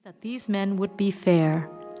that these men would be fair,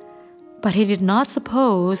 but he did not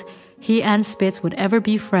suppose he and Spitz would ever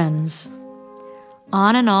be friends.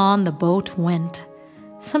 On and on the boat went.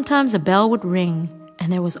 Sometimes a bell would ring,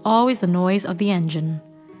 and there was always the noise of the engine.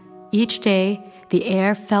 Each day the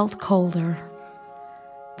air felt colder.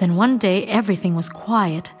 Then one day everything was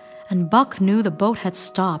quiet, and Buck knew the boat had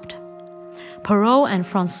stopped. Perrault and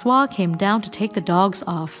Francois came down to take the dogs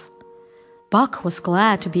off. Buck was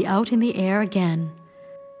glad to be out in the air again.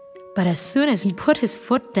 But as soon as he put his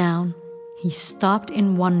foot down, he stopped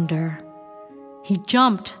in wonder. He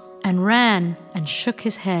jumped and ran and shook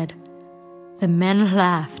his head. The men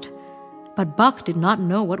laughed, but Buck did not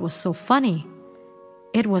know what was so funny.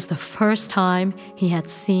 It was the first time he had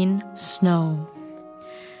seen snow.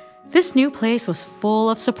 This new place was full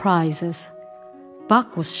of surprises.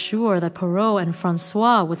 Buck was sure that Perrault and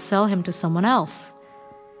Francois would sell him to someone else.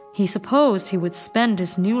 He supposed he would spend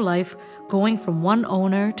his new life going from one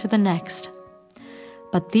owner to the next.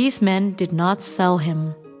 But these men did not sell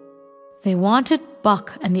him. They wanted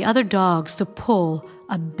Buck and the other dogs to pull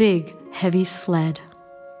a big, heavy sled.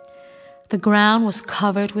 The ground was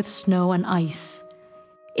covered with snow and ice.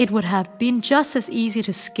 It would have been just as easy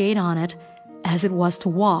to skate on it as it was to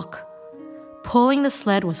walk. Pulling the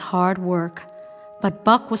sled was hard work, but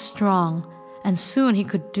Buck was strong, and soon he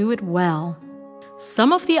could do it well.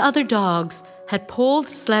 Some of the other dogs had pulled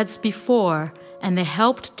sleds before, and they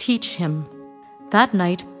helped teach him. That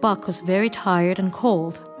night, Buck was very tired and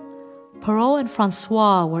cold. Perrault and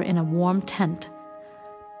Francois were in a warm tent.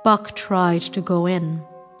 Buck tried to go in,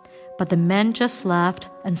 but the men just laughed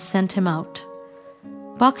and sent him out.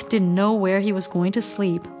 Buck didn't know where he was going to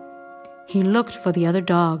sleep. He looked for the other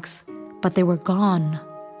dogs, but they were gone.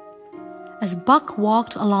 As Buck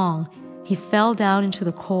walked along, he fell down into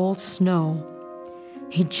the cold snow.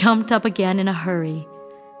 He jumped up again in a hurry.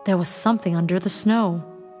 There was something under the snow,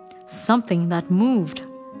 something that moved.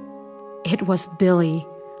 It was Billy,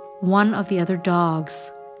 one of the other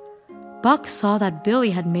dogs. Buck saw that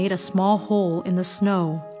Billy had made a small hole in the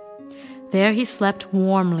snow. There he slept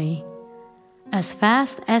warmly. As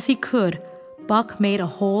fast as he could, Buck made a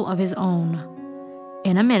hole of his own.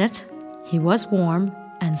 In a minute, he was warm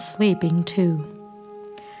and sleeping too.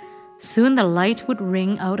 Soon the light would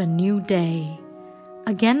ring out a new day.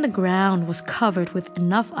 Again the ground was covered with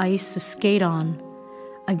enough ice to skate on.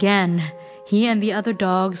 Again, he and the other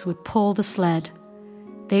dogs would pull the sled.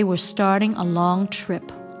 They were starting a long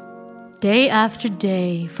trip. Day after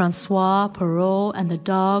day, Francois, Perrault, and the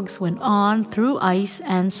dogs went on through ice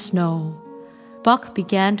and snow. Buck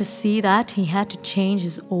began to see that he had to change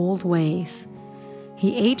his old ways.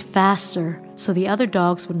 He ate faster so the other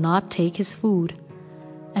dogs would not take his food.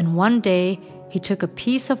 And one day he took a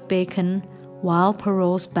piece of bacon while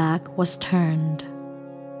Perrault's back was turned.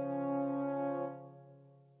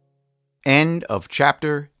 End of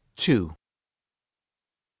chapter 2.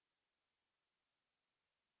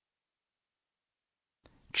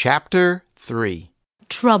 Chapter 3.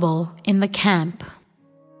 Trouble in the Camp.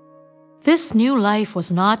 This new life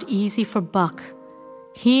was not easy for Buck.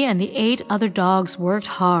 He and the 8 other dogs worked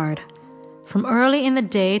hard. From early in the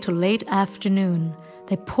day to late afternoon,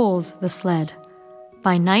 they pulled the sled.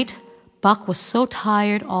 By night, Buck was so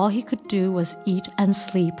tired all he could do was eat and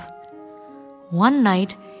sleep. One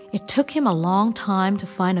night, it took him a long time to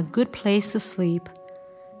find a good place to sleep.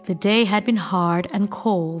 The day had been hard and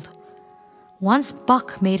cold. Once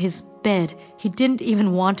Buck made his bed, he didn't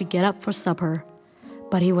even want to get up for supper,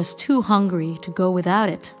 but he was too hungry to go without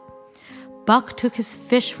it. Buck took his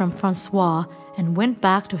fish from Francois and went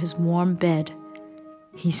back to his warm bed.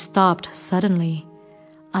 He stopped suddenly.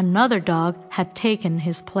 Another dog had taken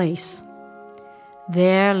his place.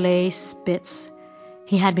 There lay Spitz.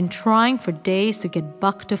 He had been trying for days to get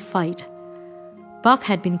Buck to fight. Buck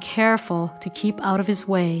had been careful to keep out of his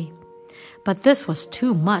way, but this was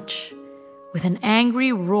too much. With an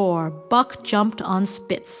angry roar, Buck jumped on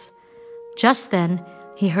Spitz. Just then,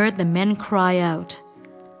 he heard the men cry out.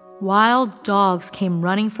 Wild dogs came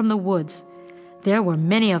running from the woods. There were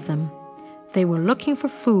many of them. They were looking for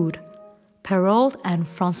food. Perrault and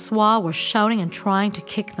Francois were shouting and trying to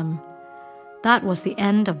kick them. That was the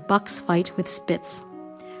end of Buck's fight with Spitz.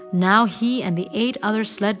 Now he and the 8 other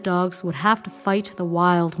sled dogs would have to fight the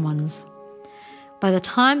wild ones. By the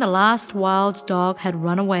time the last wild dog had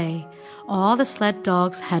run away, all the sled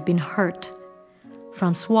dogs had been hurt.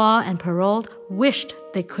 Francois and Perrault wished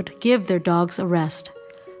they could give their dogs a rest,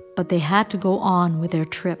 but they had to go on with their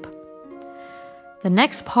trip. The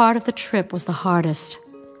next part of the trip was the hardest.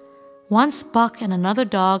 Once Buck and another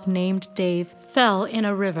dog named Dave fell in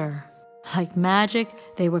a river. Like magic,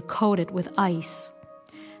 they were coated with ice.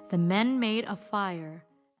 The men made a fire